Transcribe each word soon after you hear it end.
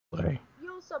Play.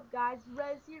 Yo, what's up, guys?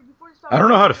 Rez here. Before we start, I don't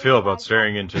know how to feel about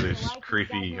staring into this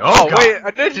creepy. Oh, God. wait,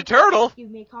 a Ninja Turtle? Give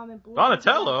me a comment below.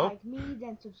 Donatello? Like me,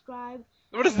 then subscribe.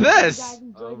 What is and this? You guys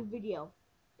enjoy the video.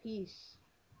 Peace.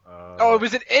 Oh, it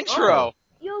was an intro.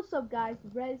 Yo, what's up, guys?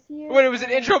 Rez here. Wait, it was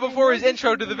an intro before his this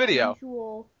intro is to the an video.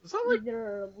 unusual Is that like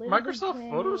either Little Big Microsoft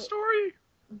Planet, Photo Story?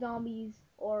 Zombies,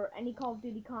 or any Call of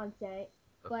Duty content.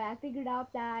 But I figured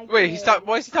out that I Wait, could,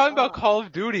 why is he talking about Call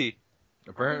of Duty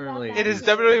Apparently, in his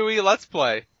WWE Let's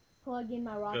Play? plug in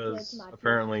my rocket because to my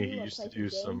apparently PS2 he or used to PlayStation do game,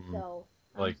 some so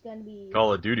I'm like just gonna be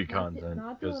Call of Duty not content.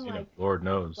 not Because doing, like, Lord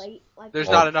knows. There's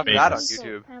All not the enough of that on famous-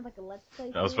 YouTube. Kind of like a Let's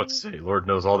Play I was about to series. say, Lord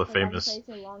knows all the Because I've famous played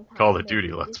for a long time, Call of and Duty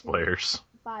this Let's is Players.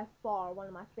 by far one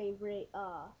of my favorite.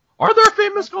 Are there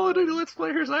famous Call of Duty Let's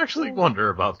Players? I actually wonder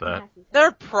about that.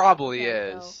 There probably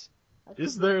Okay, is.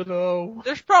 Is there though?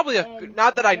 There's probably And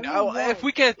not that I number know. one If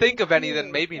we can't think of any, is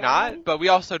then maybe God not. But we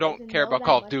also don't doesn't care know about that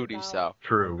Call of much Duty, about so.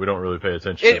 True, we don't really pay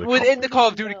attention to the Within Call- the Call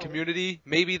of Duty No. community,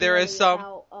 maybe there is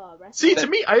some. See, to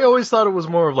me, I always thought it was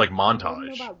more of like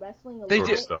montage They sort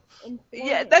do- of stuff.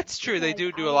 Yeah, that's true. They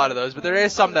do a lot of those, but there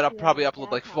is some that I'll probably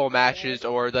upload like full matches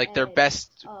or like their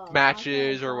best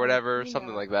matches or whatever,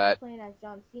 something like that. Wait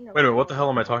a minute, what the hell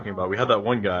am I talking about? We had that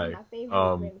one guy,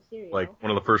 like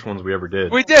one of the first ones we ever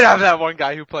did. We did have that one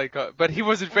guy who played, but he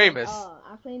wasn't famous.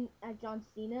 I'm playing as John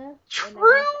Cena. True.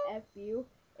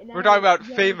 We're talking about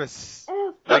famous.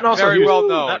 That and also, very he was, well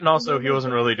known. that and also he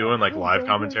wasn't really doing like live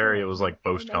commentary. It was like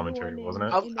post commentary, wasn't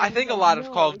it? I think a lot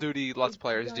of Call of Duty Let's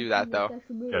Players do that though.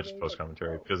 Yeah, just post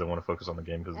commentary because they want to focus on the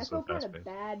game because I it's so felt kind fast of paced.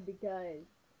 bad because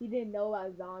he didn't know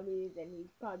about zombies and he's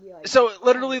probably like. So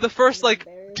literally the first like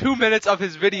embarrassed. 2 minutes of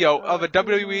his video of a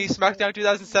WWE SmackDown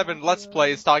 2007 Let's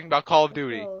Play is talking about Call of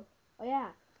Duty. Oh yeah,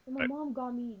 and my mom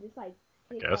got me this like.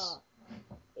 Thick, guess.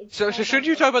 So should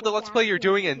you talk about the Let's Play you're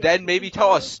doing and then maybe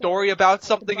tell a story about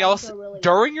something else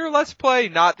during your Let's Play,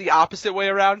 not the opposite way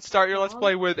around? Start your Let's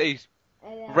Play with a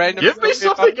random Give me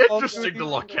story something about Call of interesting Duty. to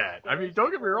look at. I mean, don't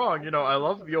get me wrong. You know, I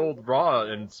love the old Raw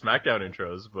and SmackDown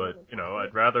intros, but you know,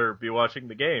 I'd rather be watching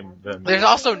the game than. There's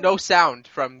also no sound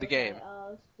from the game.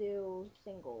 Still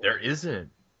single. There isn't.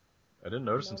 I didn't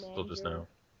notice until just now.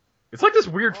 It's like this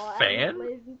weird fan.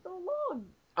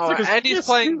 Oh, like a and he's PS2.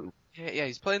 playing. Yeah,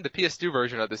 he's playing the PS2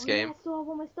 version of this game. I still have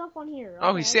all my stuff on here.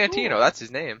 Oh, he's Santino. That's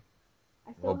his name.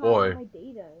 I still Oh, have boy. all my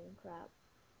data and crap.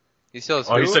 He still has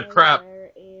Oh, he who? said crap.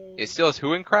 He still has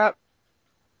who and crap?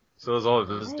 So there's all of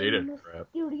this data and crap.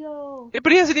 Studio. Yeah,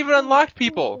 but he hasn't even unlocked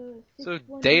people. So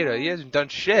data, he hasn't done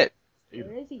shit. Where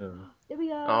is he? Yeah. There we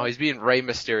go. Oh, he's being Rey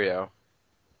Mysterio.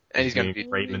 And he's gonna be.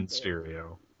 Raymond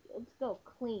Stereo. Let's go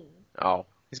clean. Oh,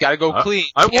 he's gotta go clean.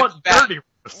 I He can't want be back. dirty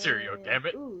Stereo, damn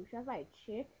it. Ooh, should I fight a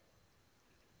chick?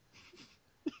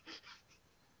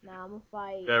 Nah, I'm gonna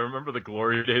fight. Yeah, remember the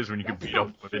glory days when you could That's beat up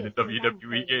not women in shit, 'cause I haven't WWE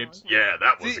played in a games? long time. Yeah,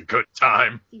 that was See- a good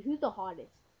time. See, who's the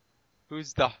hottest?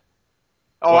 Who's the?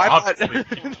 Oh, Well, I thought.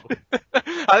 obviously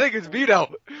I think it's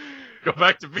Vito. Go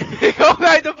back to me. Go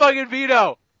back to fucking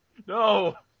Vito.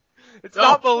 No, It's No.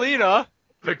 not Melina.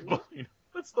 Big Bully.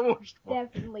 That's the worst one.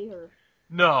 Definitely her.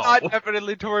 No, Not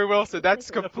definitely Tori Wilson. That's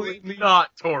definitely completely. not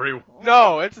Tori.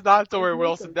 No, it's not Tori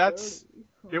Wilson. That's.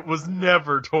 It was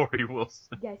never Tori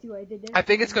Wilson. Guess who I did this? I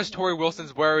think it's because Tori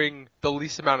Wilson's wearing the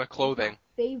least amount of clothing.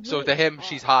 Favorite So to him,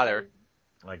 she's hotter.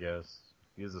 I guess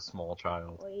he is a small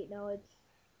child. Wait, no, it's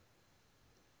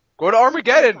Go to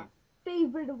Armageddon.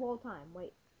 favorite of all time.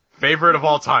 Wait, Favorite of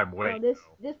all time. no, Wait,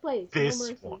 this place. This No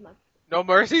Mercy is one. my. No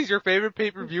Mercy's your favorite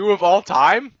pay-per-view of all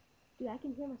time? Dude, I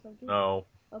can hear myself. Dude. no.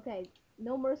 Okay,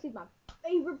 No Mercy is my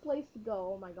favorite place to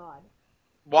go. Oh my god. Oh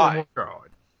Why? my God.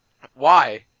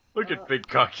 Why? Look at big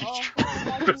cocky.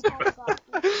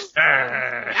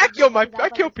 I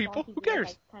kill people. Who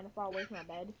cares? Kind of far away from my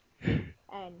bed,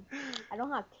 and I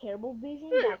don't have terrible vision.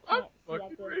 But I I'm can't see that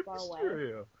fucking good Rey far away.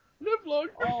 Mysterio. Live long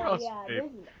and Oh prosper. yeah,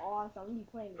 this is awesome. I'm gonna be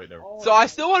playing Wait, this no. all So I night.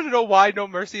 still want to know why No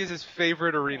Mercy is his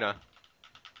favorite arena.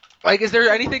 Like, is there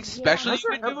anything special you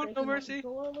can do with No Mercy?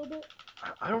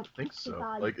 I don't think so.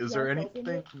 Like, is there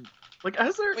anything? Like,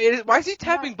 has there? Wait, why is he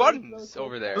tapping buttons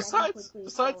over there? Besides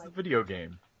the video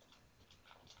game.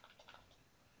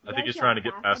 I think he's trying to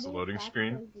get past the loading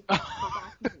screen.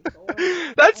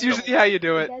 That's usually how you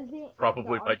do it.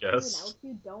 Probably, I guess.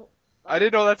 I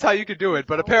didn't know that's how you could do it,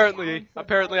 but apparently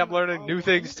I'm learning new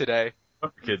things today.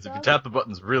 Okay, kids, if you tap the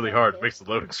buttons really hard, it makes the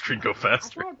loading screen go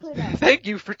faster. Thank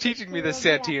you for teaching me this,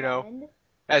 Santino.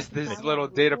 As this little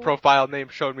data profile name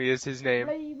showed me is his name.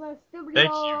 Thank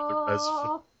you, Perez.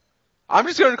 I'm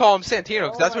just going to call him Santino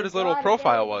because that's what his little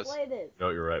profile was. No,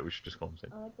 you're right. We should just call him Sam.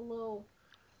 Like a little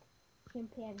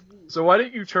chimpanzee. So why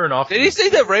didn't you turn off? Did he say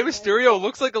that Rey Mysterio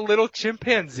looks like a little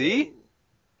chimpanzee?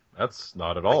 That's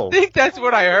not at I all. think that's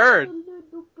what I heard.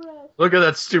 Look at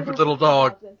that stupid little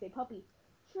dog. I was gonna say puppy.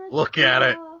 Look at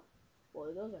it. Boy,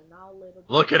 those are not little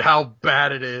Look at how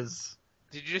bad it is.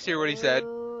 Did you just hear what he said?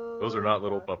 Those are not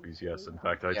little puppies. Yes, in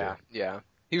fact, I Yeah, did. yeah.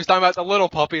 He was talking about the little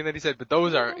puppy, and then he said, "But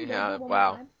those aren't." Yeah,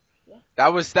 wow. That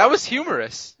was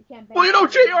humorous. Well, you know,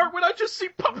 JR, when I just see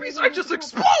puppies, I just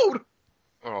explode.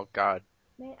 Oh God.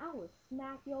 Man, I would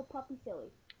smack your puppy silly.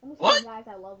 I'm just What? saying, guys,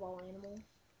 I love all animals.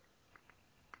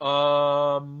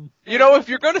 You know, if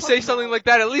you're gonna say something like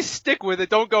that, at least stick with it.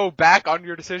 Don't go back on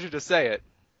your decision to say it,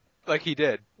 like he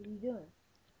did. What are you doing?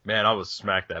 Man, I would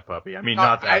smack that puppy. I mean, No,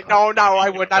 not that. no, I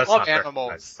wouldn't. I That's love not very animals.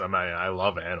 nice. I mean, I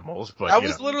love animals, but That you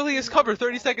was know. literally his cover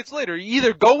 30 seconds later. You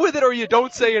either go with it or you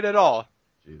don't say it at all.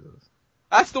 Jesus.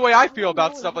 That's the way I feel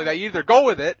about stuff like that. You either go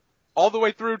with it all the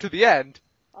way through to the end.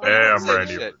 Oh, Hey, I'm Same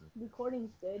Randy. shit.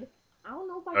 Recording's good. I don't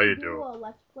know if I How can you do doing? a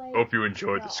Let's Play. Hope you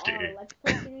enjoyed the ski. Let's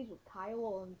Play series with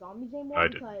Kyle and Zombies anymore I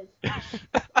did.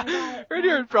 because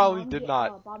Radiant probably did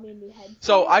not. bought me a new headset.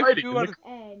 So I Alrighty, do. Nick.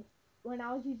 And when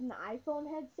I was using the iPhone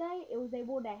headset, it was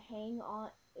able to hang on.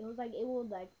 It was like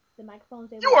the microphone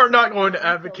was able. You are to not hang going to on, so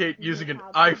advocate you can using hear an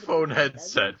how big the iPhone headset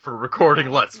headset is. for recording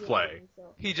Yeah, Let's yeah, Play.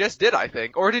 so- He just did, I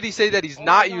think. Or did he say that he's Oh,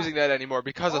 not no. using that anymore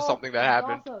because of Oh, something that and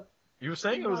happened? also, He was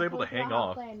saying it was able to hang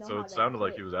off, so it sounded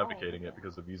like he was Oh, advocating it okay.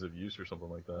 because of ease of use or something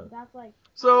like that. That's like.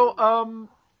 So,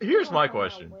 here's my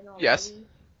question. Yes.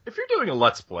 If you're doing a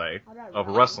Let's Play of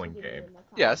a wrestling game,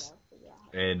 Yes.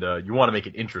 and you want to make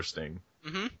it interesting,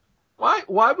 Mm-hmm.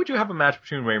 why would you have a match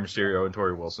between Rey Mysterio and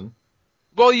Tori Wilson?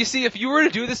 Well, you see, if you were to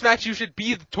do this match, you should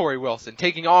be the Tori Wilson,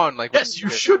 taking on, like... Yes, you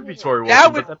should be Tori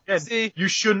That Wilson, would- but then again, see- you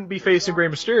shouldn't be facing Rey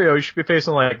Mysterio, you should be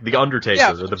facing, like, The Undertaker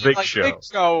Yeah, or The Big like Show. Big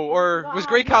Show, or was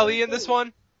Great Khali in this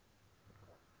one?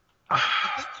 I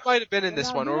think he might have been in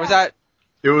this one, or was that...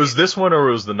 It was this one or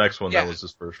it was the next one Yeah. that was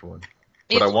his first one?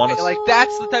 But I Either wanna- way, like,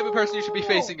 that's the type of person you should be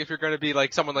facing if you're going to be,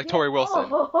 like, someone like Tori Wilson.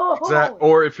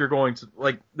 Or if you're going to,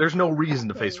 like, there's no reason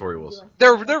to face Tori Wilson.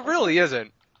 There really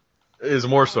isn't. Is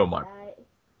more so my...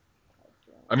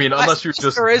 I mean, unless you're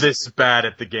just there is- this bad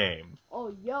at the game.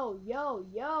 Oh, yo. Yo,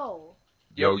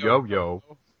 yo, yo.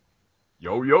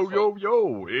 Yo, yo, yo,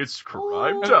 yo. It's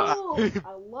crime time. Oh,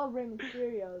 I love Rey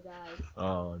Mysterio, guys.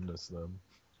 Oh, I miss them.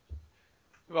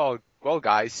 Well,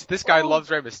 guys, this guy loves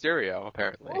Rey Mysterio,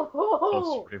 apparently.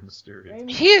 Oh, Rey Mysterio.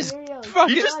 Rey He is Mysterio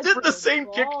fucking- He just did the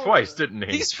same kick twice, didn't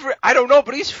he? I don't know,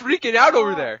 but he's freaking out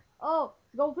over there. Oh,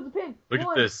 go for the pin. Look at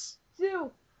 1, this. 2.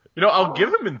 You know, I'll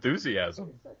give him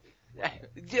enthusiasm.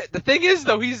 Yeah, the thing is,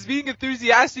 though, he's being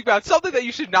enthusiastic about something that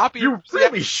you should not be You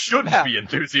enthusiastic really shouldn't about. be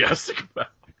enthusiastic about.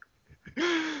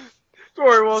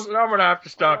 Tori Wilson, I'm gonna have to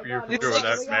stop Oh my you God, from it's doing like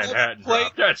that it's Manhattan like-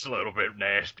 drop. That's a little bit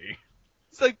nasty.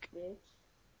 It's like, Bitch.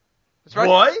 it's right.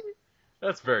 What?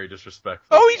 That's very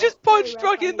disrespectful. Oh, he just punched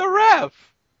fucking the ref.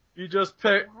 You just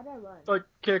picked, How'd I run? like,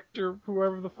 kicked or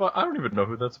whoever the fuck. I don't even know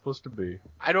who that's supposed to be.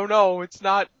 I don't know. It's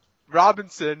not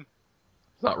Robinson.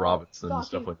 It's not Robinson. It's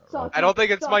Saki, definitely not Saki, Robinson. I don't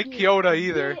think it's Mike Saki, Chioda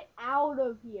either. Get out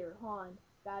of here, hon.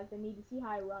 Guys, I need to see how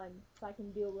I run so I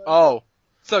can do a little. Oh,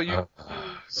 so you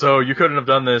So you couldn't have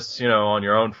done this, you know, on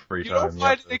your own free you time. don't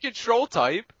find the control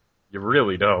type. You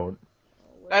really don't.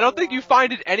 I don't think you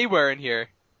find it anywhere in here.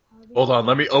 Hold on,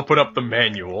 let me open up the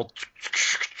manual.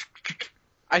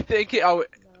 I think oh,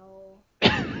 No.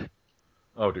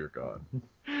 Oh dear God.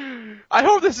 I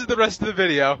hope this is the rest of the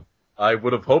video. I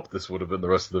would have hoped this would have been the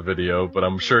rest of the video, but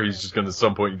I'm sure he's just gonna at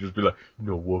some point just be like, you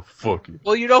know what, fuck it.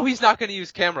 Well, you know he's not going to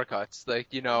use camera cuts, like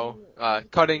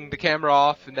cutting the camera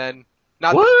off and then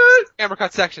not What? the camera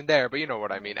cut section there, but you know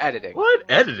what I mean, editing. What?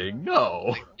 Editing?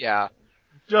 No. Yeah.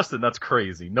 Justin, that's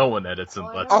crazy. No one edits in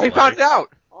Let's Oh, he Play. found it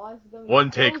out. Oh, it's gonna be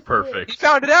One take so perfect. He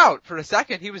found it out for a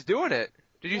second. He was doing it.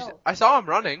 Did you? No. I saw him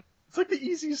running. It's like the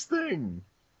easiest thing.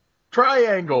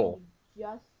 Triangle,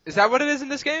 Just Is that what it is in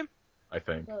this game? I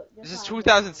think. so, This is just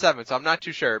 2007, so I'm not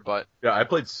too sure, but Yeah, I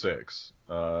played 6.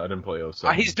 I didn't play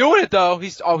 07. he's doing it though.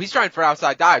 He's trying for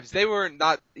outside dives. They were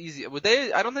not easy. Would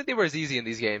they? I don't think they were as easy in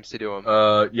these games to do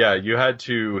them. Yeah, you had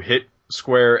to hit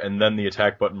square and then the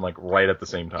attack button like right at the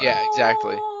same time. Yeah,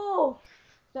 exactly. Oh!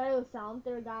 Sorry, it was sound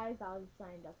there, guys. I was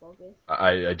trying to focus.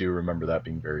 I do remember that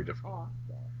being very difficult. Oh,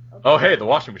 yeah. Okay. Oh, hey, the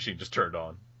washing machine just turned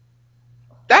on.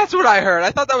 That's what I heard.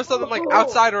 I thought that was something like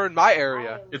outside or in my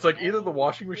area. It's like either the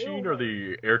washing machine or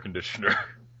the air conditioner.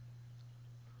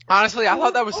 Honestly, I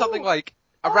thought that was something like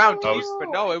around Oh. here, but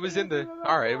no, it was in the.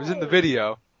 All right, it was in the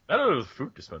video. I don't know, it was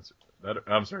food dispenser.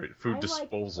 I'm sorry, food I like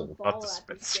disposal, the not ball at this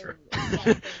dispenser.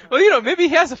 game. Well, you know, maybe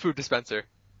he has a food dispenser.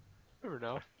 Never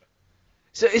know.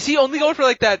 So is he only going for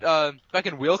like that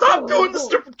fucking wheel kick? Stop doing the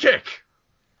stupid kick!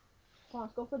 Come on,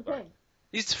 let's go for the pin.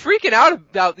 He's freaking out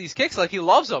about these kicks like he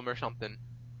loves them or something.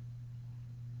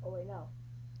 Oh wait, no.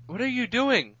 What are you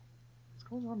doing? What's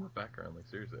going on in the background? Like,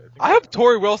 seriously. I hope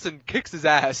Tori Wilson kicks his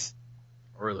ass.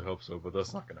 I really hope so, but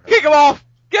that's not gonna happen. Kick him off!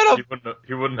 Get him!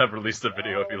 He wouldn't have released a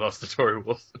video if he lost to Tori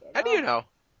Wilson. How do you know?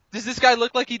 Does this guy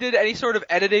look like he did any sort of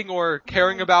editing or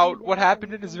caring about what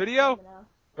happened in his video?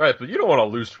 Right, but you don't want to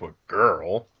lose to a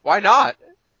girl. Why not?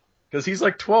 Because he's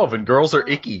like 12 and girls are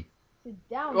icky. Sit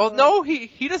down, Well, bro. no,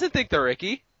 he doesn't think they're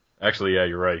icky. Actually, yeah,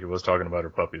 you're right. He was talking about her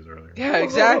puppies earlier. Yeah,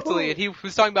 exactly. And he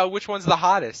was talking about which one's the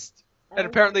hottest. And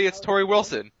apparently it's Tori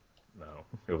Wilson. No,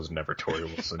 it was never Tori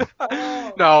Wilson.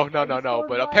 No.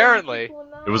 But apparently,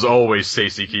 It was always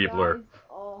Stacey Keebler.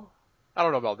 Oh, I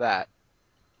don't know about that.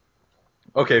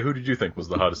 Okay, who did you think was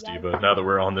the hottest diva? Now that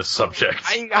we're on this subject,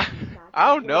 I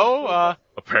don't know.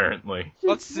 apparently.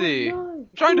 Let's see. I'm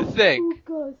trying to think.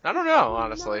 I don't know,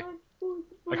 honestly.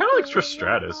 I kind of like Trish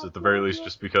Stratus at the very least,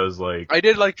 just because like I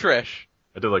did like Trish.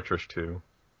 I did like Trish too.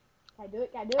 Can I do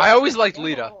it? Can I do it? I always liked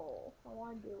Lita. No, I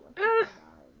want to do it. Eh.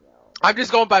 I'm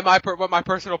just going by what my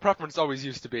personal preference always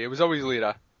used to be. It was always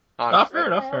Lita. Honestly.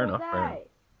 Fair enough.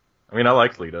 I mean, I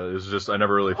liked Lita. It's just I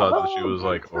never really thought that she was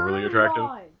like overly attractive.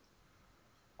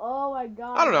 Oh my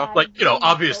god. I don't know. guys, Like, you know, this is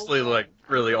obviously, so like,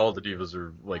 fun. really all the divas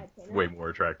are, like, way more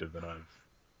attractive than I've,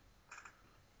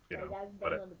 you know, That's but,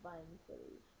 better than the Vine City.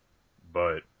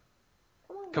 but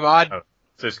Come on.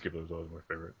 Stacey Keebler was always my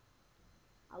favorite.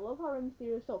 I love how Rey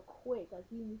Mysterio is so quick. Like,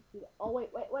 he used to. Oh, wait.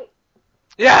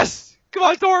 Yes! Come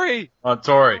on, Tori!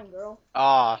 Tori! Come on, girl.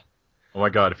 Ah. Oh my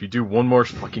god, if you do one more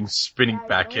fucking spinning Guys,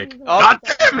 back don't kick. even God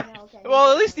say damn that it! now, okay?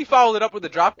 Well, at least he followed it up with a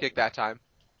drop kick that time.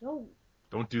 No.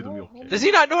 Don't do the mule kick. Does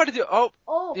he not know how to do? Oh,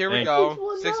 Oh. here we Thank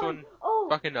go. 619. 6-1. Oh.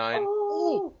 Fucking 9.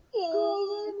 Oh.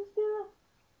 Go, Rey Mysterio.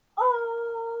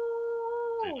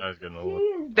 Oh. Dude, I was getting a He little,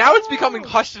 is Now it's down. becoming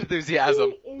hushed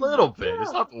enthusiasm. He is little bit.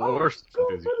 It's down. not the worst Go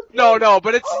for enthusiasm. the No, pin.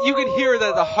 but it's you can hear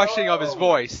the hushing of his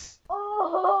voice.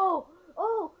 Oh.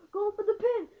 Go for the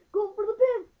pin. Go for the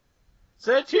pin.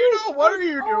 Santino, what are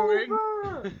you doing?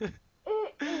 Over.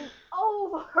 It is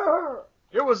over.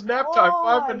 It was nap time Oh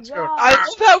 5 my minutes ago. God. I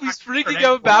love how he's freaking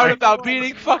Kurt out Angle. about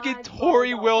beating fucking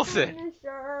Tori Wilson.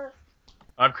 Finisher.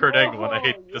 I'm Kurt Angle and I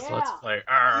hate Oh, this yeah. Let's Play.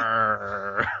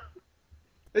 Arrgh.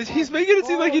 He's making it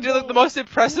seem like he did like, the most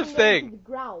impressive Bring them to thing. the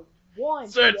ground. One,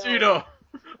 Santino!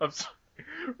 I'm sorry.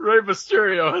 Rey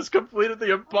Mysterio has completed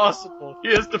the impossible. He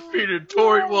has defeated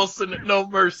Tori Wilson at no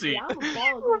mercy. Yeah, I'm a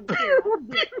baller too. I can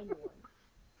beat anyone.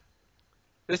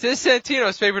 This is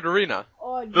Santino's favorite arena.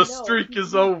 Oh, The streak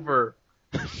is over.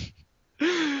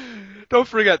 Don't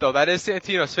forget though, that is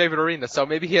Santino's favorite arena, so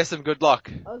maybe he has some good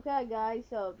luck. Okay, guys,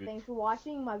 so thanks for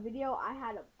watching my video. I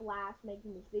had a blast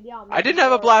making this video. I didn't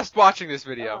have a blast watching this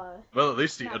video. Well, at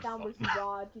least he had SmackDown fun. vs.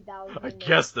 Raw 2000. I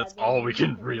guess that's all we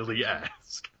can really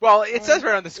ask. Well, it says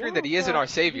right on the screen that he isn't our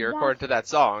savior according to that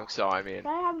song, so I mean.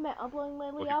 I haven't been uploading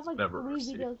lately. Well, I have he's like never 3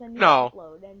 received. videos I need No. to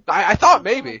upload. And I thought it's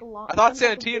been, maybe. like, a long- I thought it's been,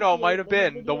 like, a Santino might have 58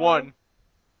 been the video. one.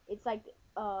 It's like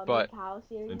But- Macau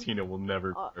series. Santino will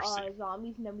never receive.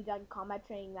 Zombies, and then we done combat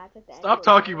training match at the end. Stop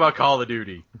talking about Call of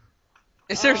Duty.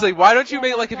 Seriously, why don't you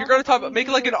make like if you're gonna talk make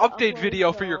like an update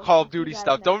video for your Call of Duty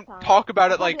stuff? Don't talk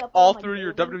about it like all through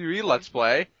your WWE Let's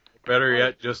Play. Better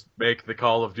yet, just make the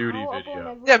Call of Duty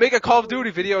video. Yeah, make a Call of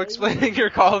Duty video explaining your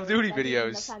Call of Duty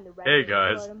videos. Hey,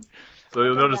 guys. So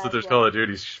you'll notice that there's Call of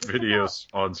Duty videos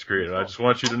on screen, and I just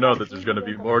want you to know that there's going to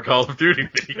be more Call of Duty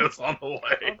videos on the Or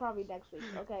way. probably next week.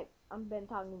 Okay, I've been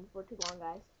talking for too long,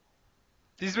 guys.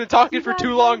 He's been talking for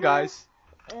too long, guys.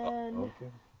 And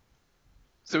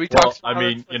So he Well, talks. I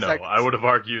mean, for you know, seconds. I would have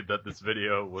argued that this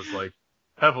video was, like,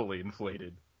 heavily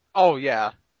inflated. Oh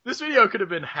yeah, This video could have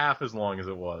been half as long as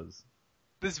it was.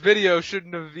 this video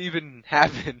shouldn't have even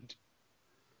happened.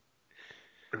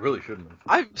 It really shouldn't have.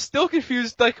 I'm still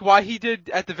confused, like why he did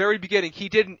at the very beginning. He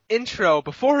did an intro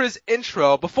before his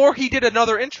intro, before he did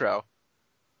another intro.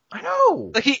 I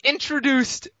know! Like he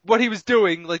introduced what he was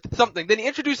doing, like something. Then he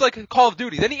introduced like Call of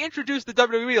Duty. Then he introduced the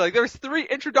WWE. Like there was 3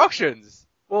 introductions.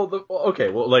 Well,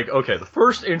 the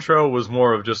first intro was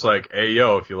more of just like, hey,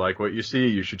 yo, if you like what you see,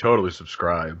 you should totally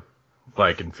subscribe,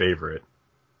 like, and favorite.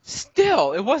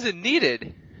 Still, it wasn't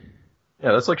needed.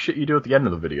 Yeah, that's like shit you do at the end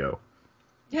of the video.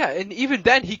 Yeah, and even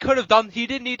then he could have done. He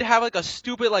didn't need to have like a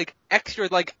stupid like extra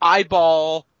like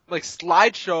eyeball like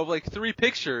slideshow of like 3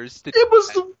 pictures. It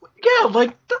was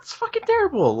that's fucking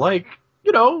terrible. Like,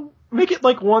 you know, make it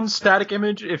like one static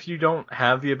image if you don't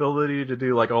have the ability to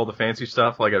do like all the fancy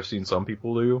stuff like I've seen some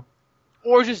people do.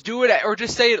 Or just do it, or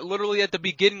just say it literally at the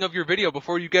beginning of your video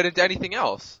before you get into anything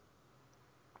else.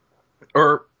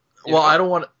 Or, You well,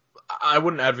 know? I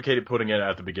wouldn't advocate putting it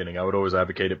at the beginning. I would always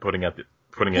advocate putting it at the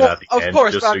Well, end. of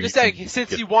course, but so I'm just you can saying, since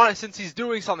get- he's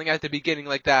doing something at the beginning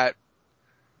like that,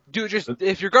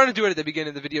 if you're gonna do it at the beginning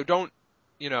of the video, don't,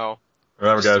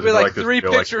 Remember, just guys, do it like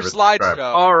 3-picture slideshow.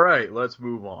 All right, let's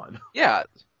move on. Yeah,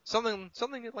 something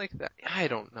like that. I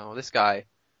don't know. This guy.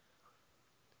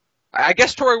 I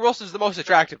guess Tori Wilson's the most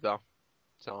attractive though.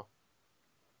 So.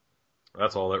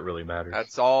 That's all that really matters.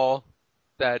 That's all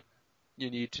that you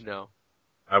need to know.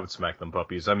 I would smack them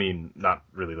puppies. I mean, not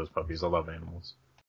really those puppies. I love animals.